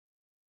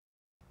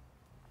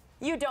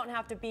You don't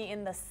have to be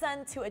in the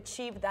sun to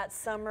achieve that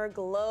summer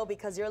glow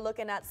because you're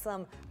looking at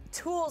some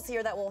tools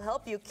here that will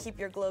help you keep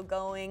your glow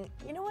going.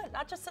 You know what?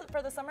 Not just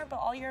for the summer, but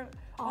all year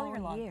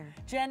long.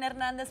 Jen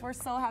Hernandez, we're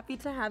so happy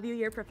to have you.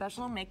 You're a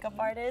professional makeup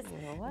artist.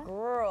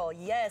 Girl,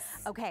 yes.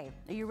 Okay,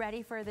 are you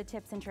ready for the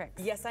tips and tricks?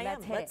 Yes, I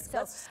am.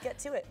 Let's get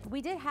to it.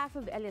 We did half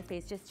of Elia's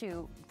face just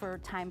for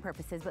time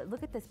purposes, but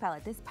look at this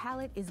palette. This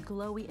palette is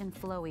glowy and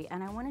flowy,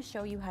 and I want to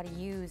show you how to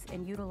use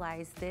and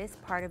utilize this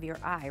part of your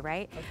eye,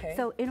 right? Okay.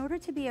 So in order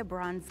to be a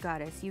bronze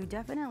goddess, you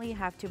definitely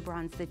have to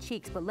bronze the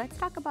cheeks, but let's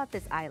talk about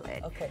this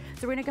eyelid. Okay.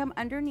 So we're going to come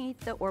underneath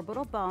the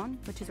orbital bone,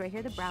 which is right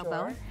here, the brow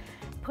bone.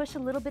 Push a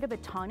little bit of a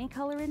tawny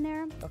color in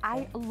there. Okay.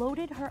 I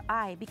loaded her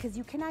eye because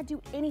you cannot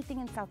do anything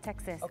in South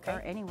Texas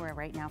or anywhere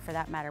right now for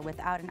that matter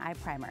without an eye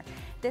primer.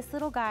 This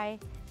little guy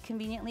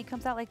conveniently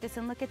comes out like this,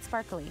 and look, it's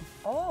sparkly.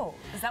 Oh,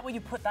 is that what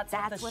you put? That's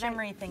what the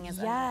shimmery thing is?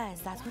 Yes,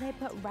 that's what I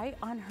put right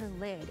on her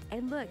lid.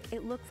 And look,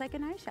 it looks like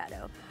an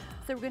eyeshadow.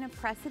 So we're gonna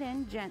press it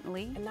in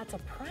gently. And that's a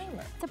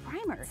primer. It's a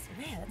primer.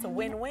 Man, that's a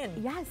win-win.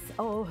 Yes,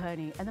 oh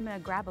honey. And I'm gonna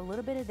grab a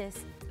little bit of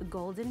this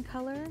golden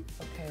color.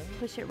 Okay.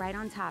 Push it right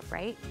on top,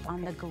 right?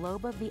 On the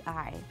globe of the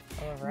eye.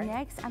 All right.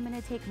 Next, I'm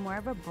gonna take more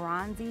of a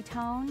bronzy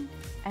tone,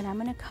 and I'm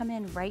gonna come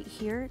in right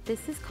here.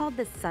 This is called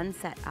the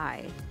sunset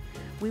eye.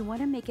 We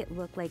wanna make it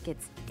look like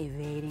it's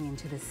evading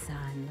into the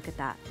sun. Look at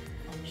that.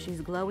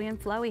 She's glowy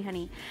and flowy,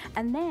 honey.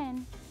 And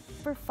then,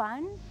 for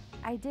fun,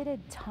 I did a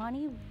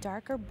tawny,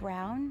 darker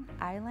brown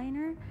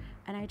eyeliner,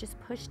 and I just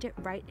pushed it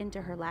right into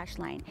her lash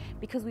line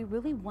because we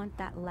really want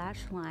that lash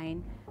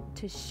line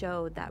to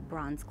show that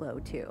bronze glow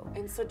too.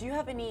 And so do you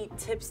have any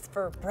tips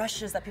for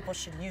brushes that people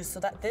should use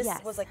so that this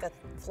was like a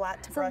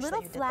flat brush that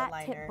you did the liner? It's a little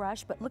flat tip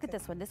brush, but look at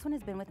this one. This one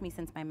has been with me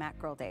since my Mac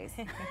Girl days.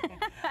 Wow.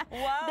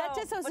 That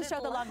just goes to show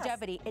the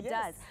longevity. It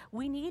does.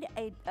 We need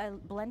a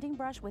blending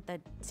brush with a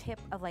tip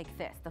of like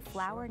this. The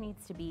flower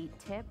needs to be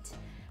tipped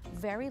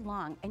very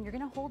long, and you're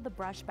gonna hold the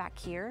brush back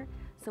here,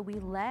 so we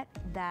let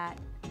that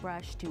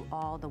brush do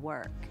all the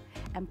work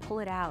and pull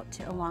it out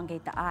to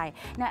elongate the eye.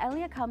 Now,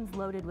 Elia comes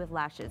loaded with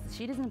lashes.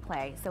 She doesn't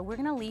play, so we're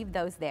gonna leave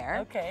those there.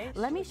 Okay.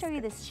 Let me show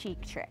you this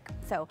cheek trick.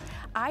 So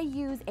I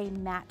use a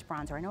matte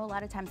bronzer. I know a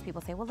lot of times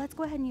people say, well, let's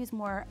go ahead and use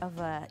more of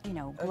a, you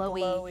know,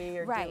 glowy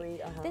or right.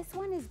 dewy. This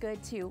one is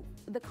good too.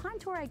 The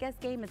contour, I guess,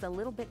 game is a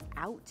little bit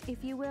out,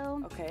 if you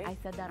will. Okay. I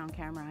said that on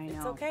camera, I know.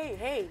 It's okay.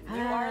 Hey,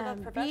 you are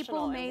the professional.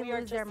 People may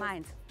lose their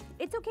minds.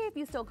 It's okay if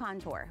you still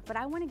contour, but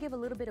I want to give a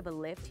little bit of a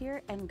lift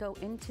here and go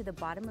into the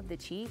bottom of the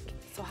cheek.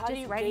 So how do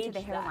you right gauge into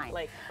the hairline?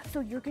 Like,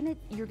 so you're gonna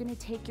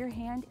take your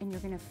hand and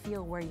you're gonna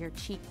feel where your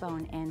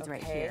cheekbone ends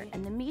right here,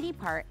 and the meaty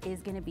part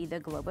is gonna be the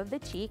globe of the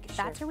cheek.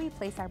 That's where we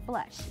place our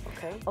blush.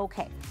 Okay.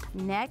 Okay.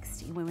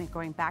 Next, when we're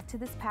going back to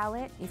this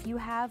palette, if you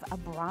have a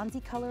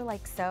bronzy color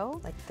like so,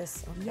 like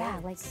this. Okay. Yeah,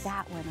 like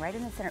that one right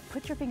in the center.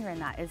 Put your finger in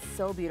that. It's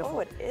so beautiful. Oh,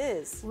 it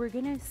is. We're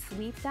gonna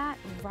sweep that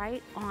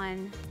right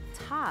on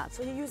top.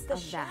 So you use the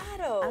shadow.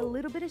 A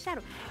little bit of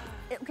shadow.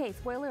 Okay,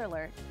 spoiler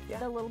alert.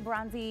 The little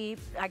bronzy,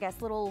 I guess,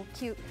 little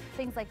cute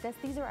things like this,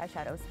 these are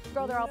eyeshadows.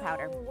 Girl, they're all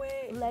powder. No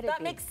way. Let it that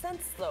be. Makes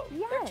sense though.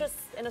 Yes. They're just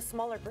in a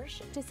smaller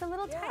version. Just a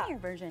little tinier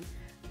version.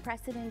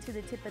 Press it into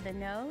the tip of the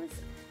nose,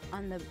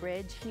 on the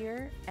bridge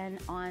here, and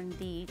on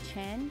the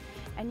chin,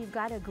 and you've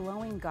got a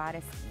glowing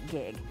goddess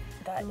gig.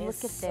 That Look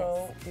is at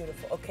so this.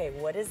 beautiful. Okay,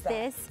 what is that?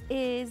 This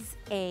is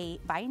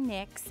by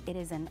NYX. It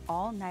is an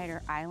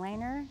all-nighter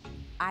eyeliner.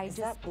 Is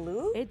that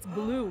blue? It's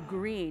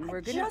blue-green.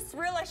 I just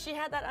realized she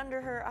had that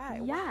under her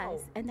eye. Yes, wow.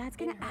 and that's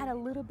gonna add a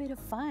little bit of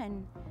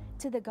fun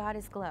to the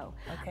goddess glow.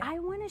 Okay. I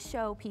wanna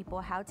show people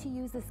how to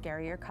use the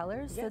scarier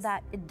colors so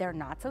that they're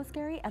not so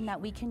scary and that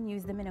we can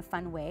use them in a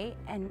fun way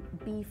and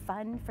be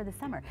fun for the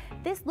summer.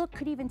 This look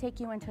could even take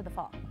you into the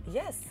fall.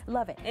 Yes.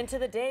 Love it. Into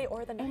the day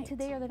or the night. Into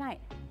the day or the night.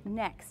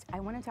 Next,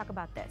 I wanna talk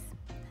about this.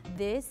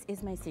 This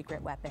is my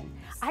secret weapon.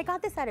 I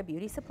got this at a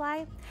beauty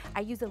supply. I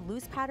use a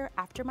loose powder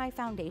after my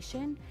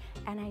foundation,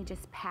 and I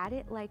just pat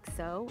it like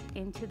so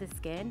into the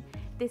skin.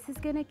 This is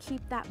gonna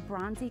keep that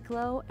bronzy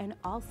glow and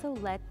also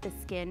let the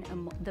skin,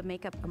 the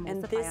makeup emulsify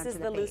onto the face. And this is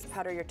the loose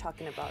powder you're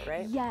talking about,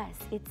 right? Yes,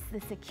 it's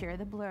the Secure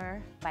the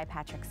Blur by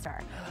Patrick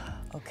Starr.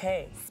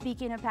 Okay.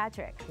 Speaking of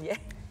Patrick,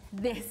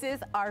 this is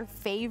our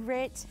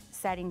favorite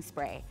setting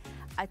spray.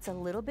 It's a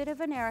little bit of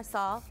an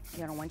aerosol.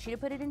 I don't want you to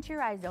put it into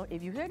your eyes. Don't.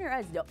 If you put it in your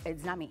eyes, don't.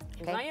 It's not me.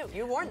 Okay? It's not you.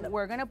 You warned them.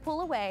 We're gonna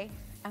pull away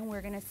and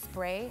we're gonna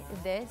spray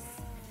this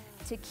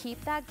to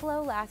keep that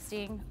glow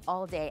lasting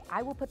all day.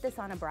 I will put this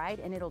on a bride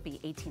and it'll be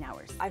 18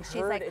 hours. I've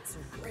She's heard like, it's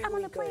really I'm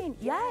on the plane.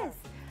 good. Yes.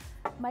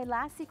 My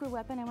last secret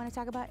weapon I want to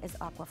talk about is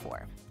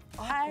Aquaphor.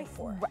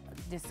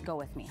 Just go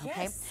with me,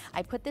 okay? Yes.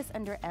 I put this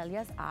under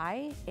Elia's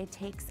eye. It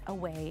takes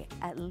away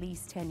at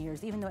least 10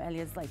 years, even though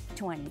Elia's like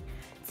 20.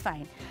 It's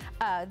fine.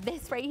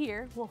 This right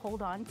here will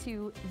hold on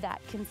to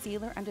that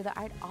concealer under the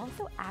eye. It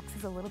also acts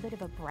as a little bit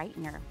of a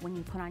brightener when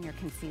you put on your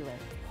concealer.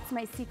 It's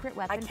my secret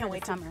weapon for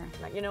the summer.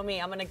 You know me,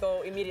 I'm gonna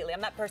go immediately.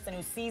 I'm that person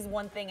who sees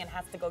one thing and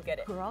has to go get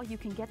it. Girl, you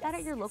can get that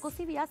at your local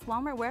CVS,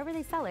 Walmart, wherever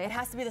they sell it. It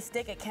has to be the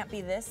stick, it can't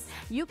be this?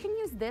 You can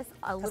use this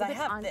a little bit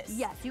on. This.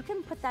 Yes, you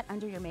can put that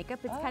under your makeup.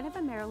 It's kind of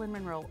a Marilyn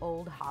Monroe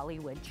old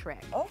Hollywood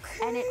trick.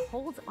 Okay. And it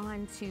holds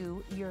on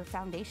to your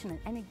foundation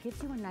and it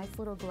gives you a nice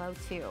little glow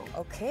too.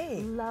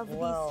 Okay. Love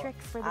these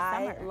tricks for the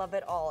summer. I love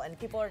it all. And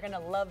people are going to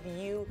love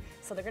you,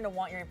 so they're going to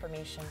want your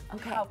information.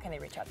 Okay. How can they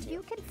reach out to you?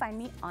 You can find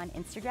me on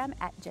Instagram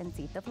at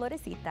Jencita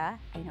Florecita.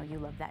 I know you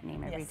love that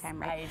name every time,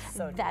 right?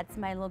 That's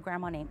my little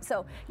grandma name.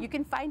 So you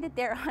can find it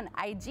there on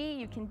IG.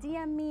 You can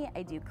DM me.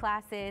 I do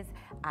classes.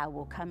 I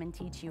will come and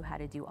teach you how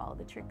to do all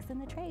the tricks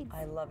and the trades.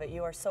 I love it.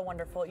 You are so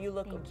wonderful. You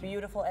look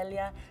beautiful,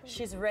 Elia.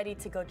 She's ready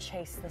to go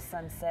chase the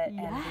sunset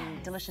and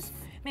the delicious,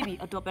 maybe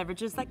adult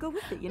beverages that go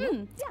with it, you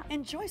know? Yeah.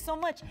 Enjoy so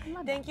much.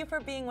 Thank you for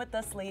being with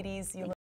us, ladies. You look